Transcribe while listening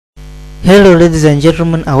Hello ladies and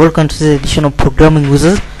gentlemen, welcome to this edition of Programming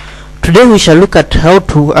Wizards. Today we shall look at how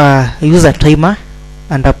to use a timer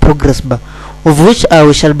and a progress bar, of which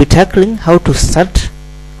we shall be tackling how to start,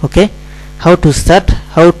 okay, how to start,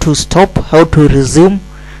 how to stop, how to resume,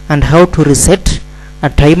 and how to reset a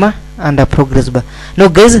timer and a progress bar. Now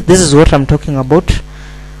guys, this is what I'm talking about.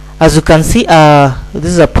 As you can see, this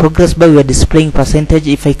is a progress bar. We are displaying percentage.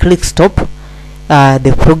 If I click stop,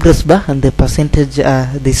 the progress bar and the percentage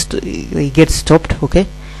they get stopped. Okay,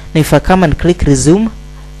 now if I come and click resume,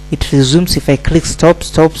 it resumes. If I click stop,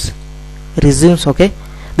 stops, resumes. Okay,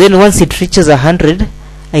 then once it reaches 100,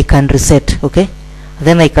 I can reset. Okay,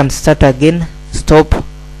 then I can start again, stop,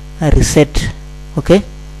 reset. Okay,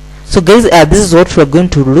 so guys, this is what we are going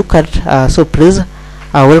to look at. So please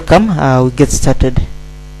welcome. We get started.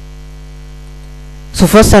 So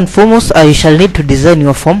first and foremost, you shall need to design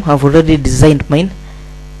your form. I've already designed mine.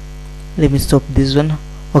 Let me stop this one.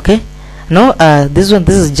 Okay, now this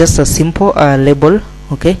is just a simple label.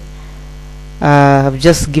 Okay, I've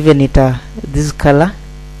just given it this color.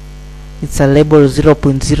 It's a label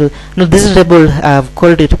 0.0. Now this label I've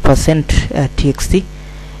called it %txt.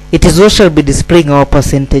 It is what shall be displaying our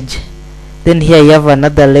percentage. Then here you have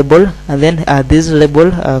another label, and then this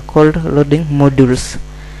label called loading modules.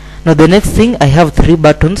 Now the next thing, I have 3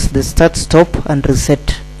 buttons: the start, stop, and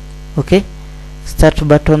reset. Okay, start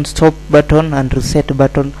button, stop button, and reset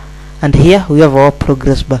button. And here we have our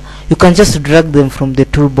progress bar. You can just drag them from the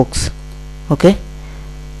toolbox. Okay,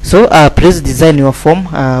 so please design your form.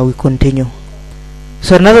 We continue.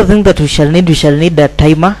 So another thing that we shall need a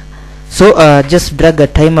timer. So just drag a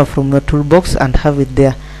timer from your toolbox and have it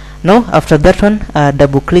there. Now after that one,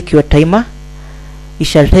 double click your timer. It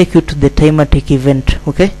shall take you to the timer tick event.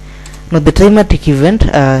 Okay, now the timer tick event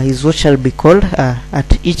is what shall be called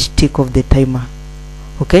at each tick of the timer.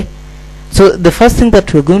 Okay, so the first thing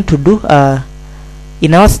that we're going to do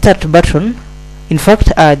in our start button, in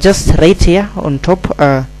fact, just right here on top,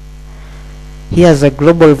 here's a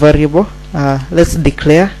global variable. Let's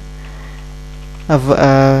declare of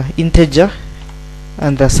integer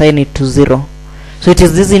and assign it to 0. So it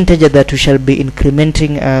is this integer that we shall be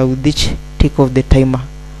incrementing with each tick of the timer.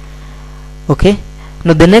 Okay,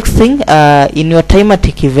 now the next thing, in your timer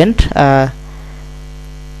tick event,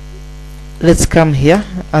 let's come here,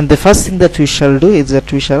 and the first thing that we shall do is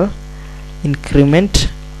that we shall increment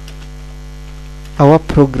our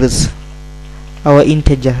progress, our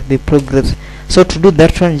integer, the progress. So to do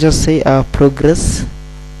that one, just say progress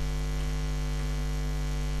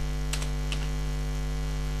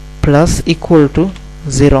plus equal to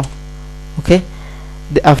 0. Okay,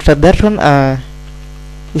 after that one,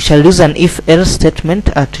 we shall use an if else statement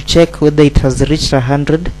to check whether it has reached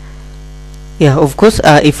 100. Yeah, of course,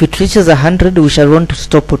 if it reaches 100, we shall want to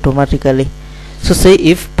stop automatically. So say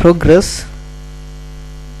if progress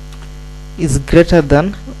is greater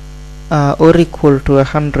than or equal to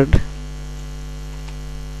 100.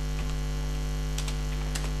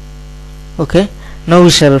 Okay, now we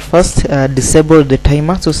shall first disable the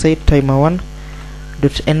timer. So say timer 1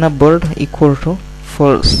 dot enabled equal to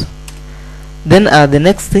false. Then the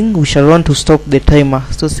next thing, we shall want to stop the timer.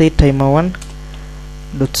 So say timer 1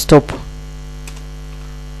 dot stop.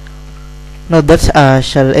 Now that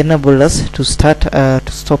shall enable us to start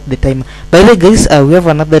to stop the timer. By the way guys, we have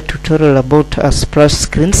another tutorial about splash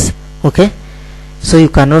screens. Okay, so you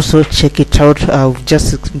can also check it out. We've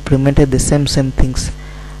just implemented the same things.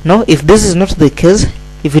 Now if this is not the case,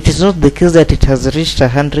 if it is not the case that it has reached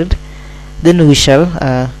 100, then we shall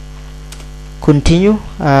continue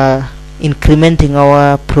incrementing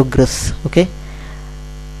our progress. Okay,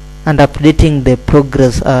 and updating the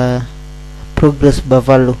progress bar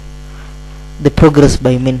value, the progress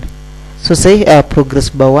bar, I mean. So say progress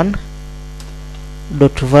bar 1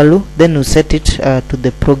 dot value, then we set it to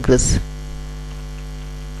the progress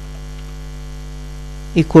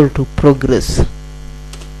equal to progress.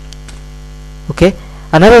 Okay,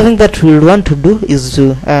 another thing that we'll want to do is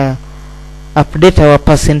to update our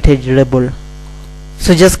percentage label.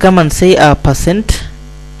 So just come and say percent.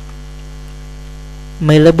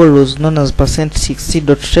 My label was known as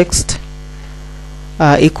 %txt.text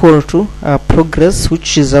equal to progress,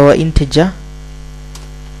 which is our integer.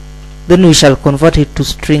 Then we shall convert it to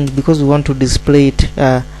string because we want to display it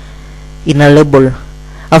in a label.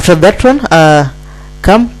 After that one,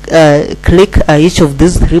 come click each of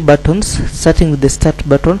these 3 buttons, starting with the start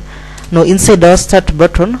button. Now inside our start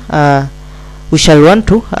button, we shall want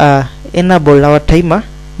to enable our timer.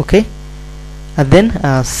 Okay, and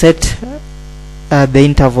then set the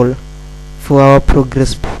interval for our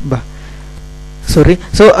progress bar. Sorry,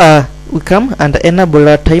 so we come and enable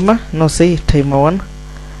our timer. Now say timer 1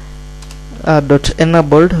 dot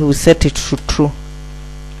enabled, we set it to true.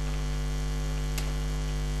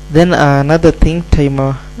 Then another thing,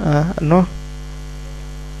 timer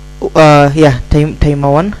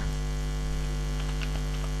timer 1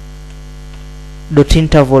 dot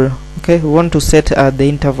interval. Okay, we want to set the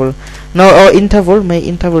interval. Now our interval, my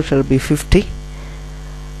interval shall be 50.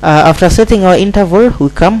 After setting our interval, we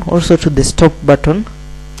come also to the stop button.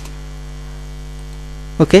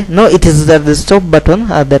 Okay, now it is at the stop button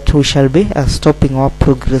that we shall be stopping our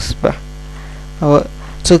progress bar,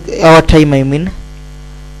 our time, I mean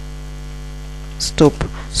stop.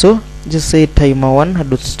 So just say timer 1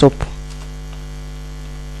 dot stop.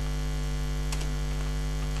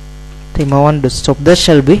 Timer 1 dot stop. That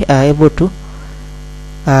shall be able to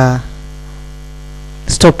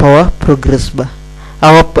stop our progress bar,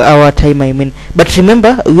 our time, I mean. But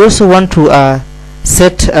remember, we also want to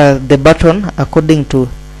set the button according to,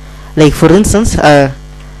 like for instance,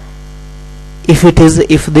 if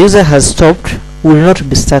the user has stopped, we will not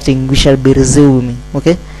be starting, we shall be resuming.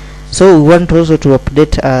 Okay, so we want also to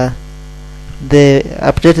update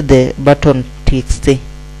the button txt.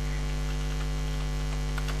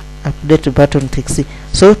 Update button txt.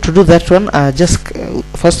 So to do that one, just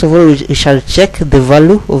first of all we shall check the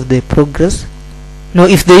value of the progress. Now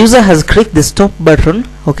if the user has clicked the stop button,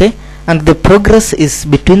 okay, and the progress is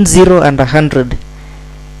between 0 and 100,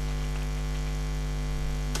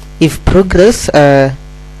 if progress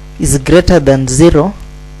is greater than 0,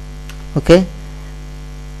 okay,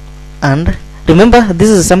 and remember this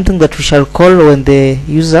is something that we shall call when the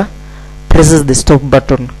user presses the stop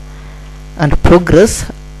button, and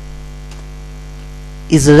progress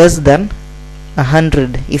is less than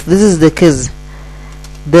 100. If this is the case,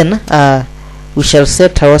 then we shall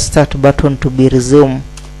set our start button to be resume.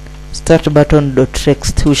 Start button dot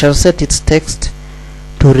text, we shall set its text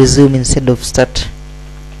to resume instead of start.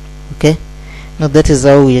 Okay, now that is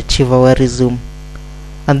how we achieve our resume.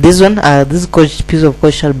 And this one, this piece of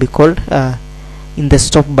code shall be called in the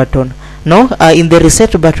stop button. Now in the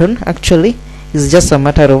reset button, actually is just a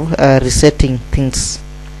matter of resetting things.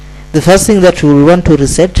 The first thing that we will want to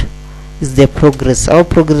reset is the progress. Our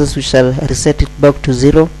progress, we shall reset it back to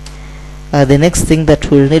 0. The next thing that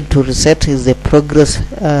we'll need to reset is the progress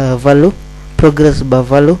value, progress bar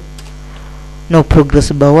value. Now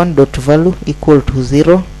progress bar 1 dot value equal to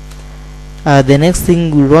 0. The next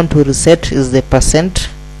thing we want to reset is the percent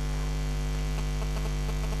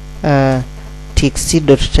txt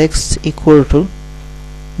dot text equal to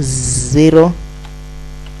 0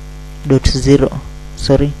 dot 0.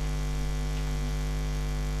 Sorry,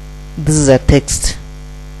 this is a text,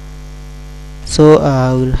 so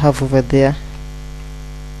we'll have over there,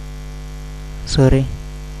 sorry,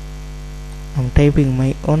 I'm typing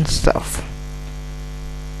my own stuff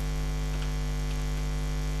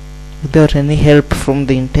without any help from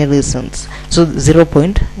the intelligence. So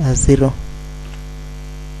 0.0.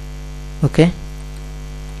 okay,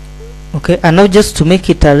 and now just to make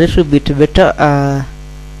it a little bit better,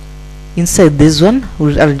 inside this one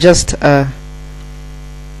I'll just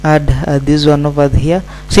add this one over here.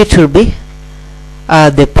 So it will be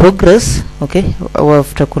the progress, okay,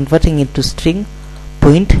 after converting it to string,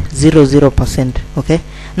 0.00%. okay,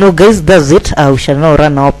 now guys, that's it. We shall now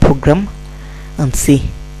run our program and see.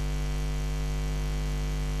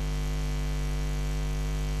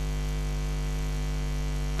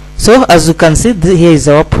 So as you can see, here is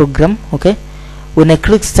our program. Okay, when I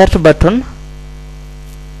click start button,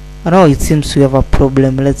 now it seems we have a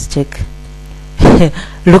problem. Let's check.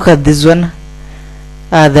 Look at this one,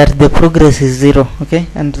 that the progress is 0. okay,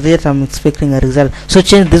 and yet I'm expecting a result. So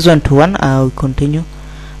change this one to 1. We continue.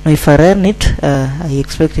 Now if I run it, I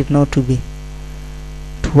expect it now to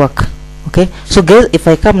work. Okay, so guys, if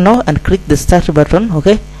I come now and click the start button,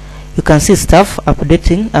 okay, you can see stuff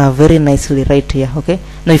updating very nicely right here. Okay,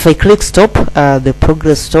 now if I click stop, the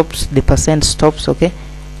progress stops, the percent stops. Okay,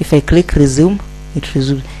 if I click resume, it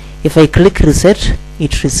resumes. If I click reset,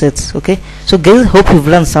 it resets. Okay, so guys, hope you've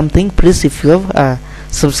learned something. Please, if you have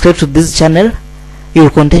subscribe to this channel, you will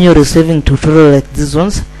continue receiving tutorials like these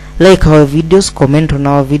ones. Like our videos, comment on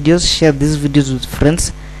our videos, share these videos with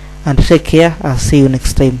friends, and take care. I'll see you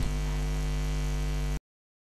next time.